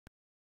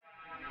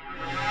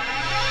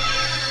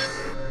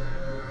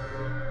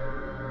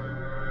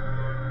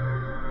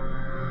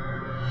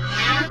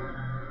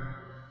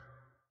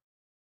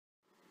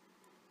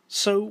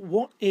So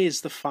what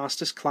is the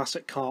fastest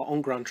classic car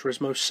on Gran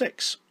Turismo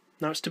 6?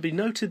 Now it's to be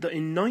noted that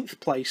in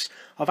 9th place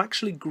I've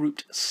actually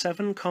grouped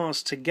 7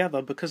 cars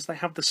together because they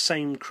have the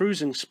same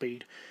cruising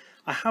speed.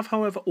 I have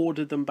however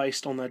ordered them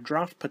based on their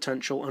draft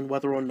potential and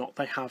whether or not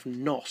they have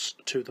NOS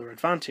to their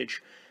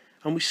advantage.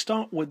 And we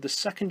start with the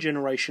 2nd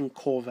generation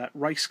Corvette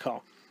race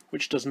car,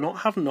 which does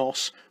not have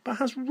NOS but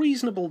has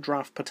reasonable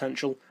draft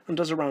potential and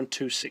does around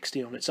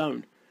 260 on its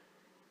own.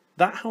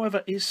 That,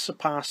 however, is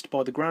surpassed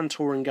by the Grand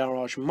Touring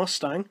Garage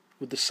Mustang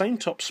with the same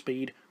top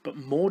speed but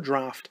more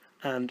draft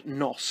and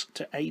NOS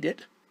to aid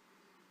it.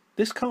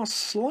 This car is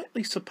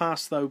slightly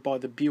surpassed though by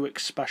the Buick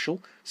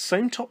Special,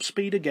 same top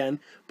speed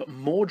again but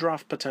more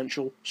draft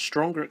potential,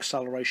 stronger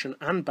acceleration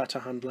and better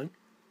handling.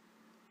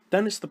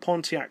 Then it's the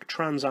Pontiac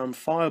Trans Am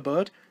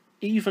Firebird,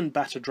 even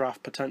better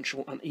draft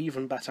potential and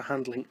even better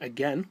handling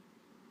again.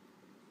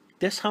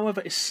 This,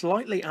 however, is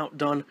slightly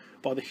outdone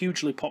by the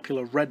hugely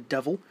popular Red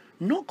Devil,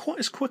 not quite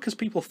as quick as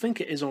people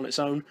think it is on its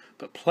own,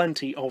 but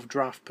plenty of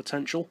draft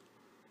potential.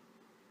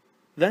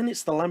 Then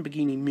it's the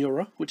Lamborghini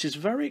Miura, which is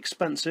very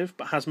expensive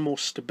but has more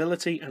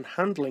stability and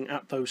handling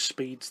at those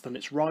speeds than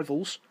its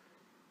rivals.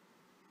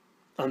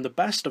 And the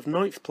best of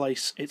 9th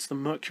place, it's the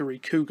Mercury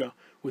Cougar,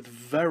 with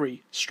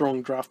very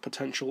strong draft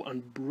potential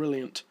and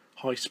brilliant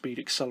high-speed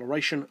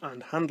acceleration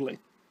and handling.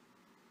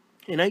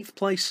 In 8th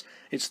place,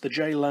 it's the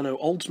Leno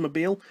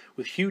Oldsmobile,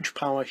 with huge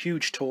power,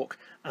 huge torque,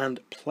 and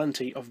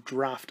plenty of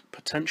draft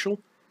potential.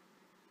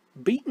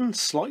 Beaten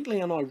slightly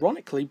and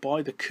ironically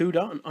by the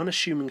Cuda, an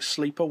unassuming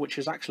sleeper, which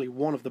is actually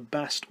one of the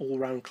best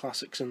all-round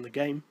classics in the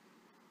game.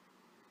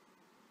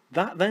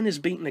 That then is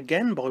beaten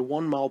again by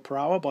 1 mile per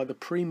hour by the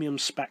premium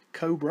spec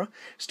Cobra.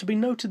 It's to be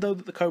noted though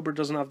that the Cobra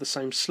doesn't have the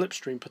same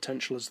slipstream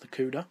potential as the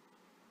Cuda.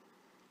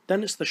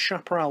 Then it's the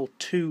Chaparral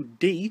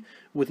 2D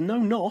with no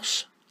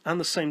NOS and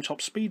the same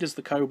top speed as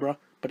the Cobra,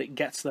 but it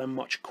gets there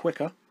much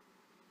quicker.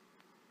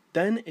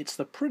 Then it's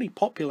the pretty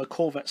popular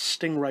Corvette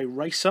Stingray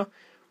Racer,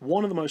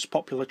 one of the most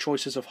popular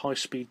choices of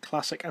high-speed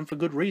classic, and for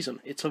good reason.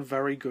 It's a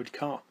very good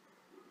car.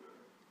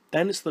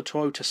 Then it's the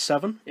Toyota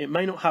 7. It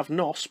may not have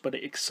NOS, but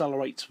it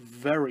accelerates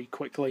very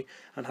quickly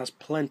and has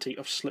plenty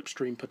of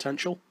slipstream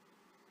potential.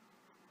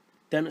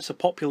 Then it's a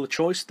popular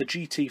choice, the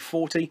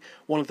GT40,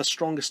 one of the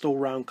strongest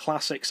all-round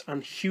classics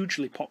and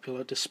hugely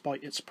popular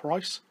despite its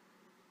price.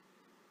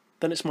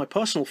 Then it's my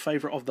personal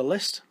favourite of the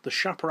list, the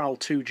Chaparral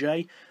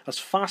 2J, as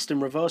fast in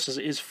reverse as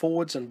it is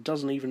forwards and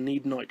doesn't even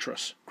need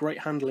nitrous. Great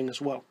handling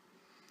as well.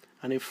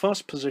 And in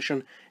first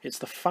position, it's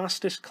the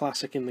fastest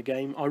classic in the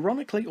game,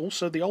 ironically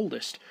also the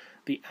oldest.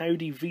 The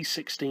Audi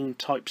V16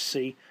 Type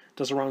C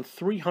does around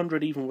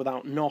 300 even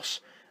without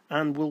NOS,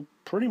 and will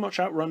pretty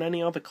much outrun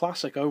any other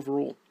classic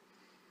overall.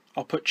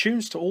 I'll put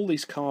tunes to all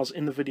these cars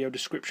in the video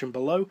description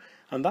below,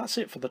 and that's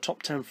it for the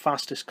top 10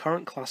 fastest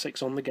current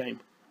classics on the game.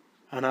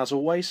 And as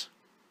always,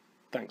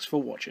 thanks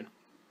for watching.